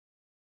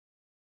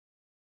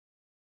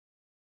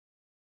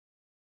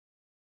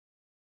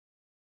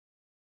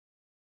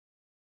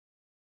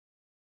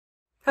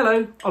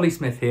Hello, Olly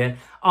Smith here.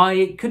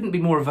 I couldn't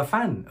be more of a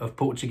fan of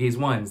Portuguese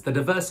wines. The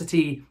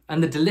diversity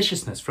and the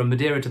deliciousness from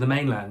Madeira to the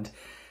mainland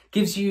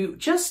gives you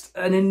just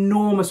an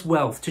enormous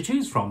wealth to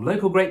choose from.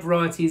 Local grape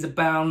varieties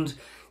abound.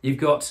 You've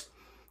got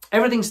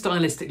everything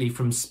stylistically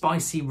from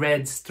spicy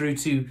reds through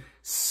to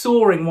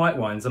soaring white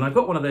wines. And I've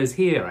got one of those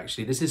here,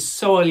 actually. This is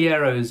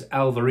Soalheiro's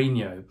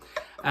Alvarinho.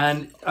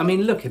 And I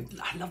mean, look,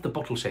 I love the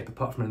bottle shape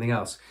apart from anything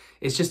else.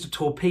 It's just a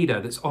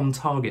torpedo that's on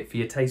target for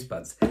your taste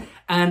buds.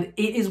 And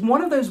it is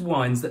one of those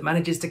wines that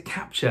manages to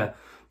capture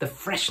the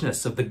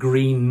freshness of the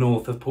green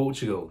north of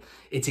Portugal.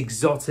 It's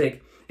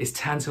exotic, it's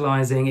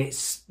tantalising,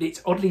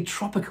 it's oddly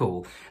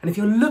tropical. And if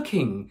you're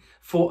looking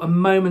for a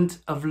moment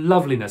of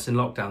loveliness in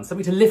lockdown,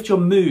 something to lift your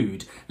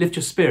mood, lift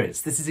your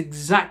spirits, this is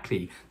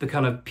exactly the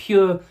kind of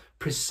pure,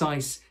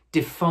 precise,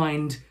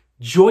 defined,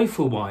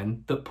 joyful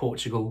wine that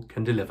Portugal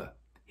can deliver.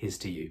 Here's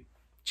to you.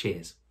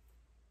 Cheers.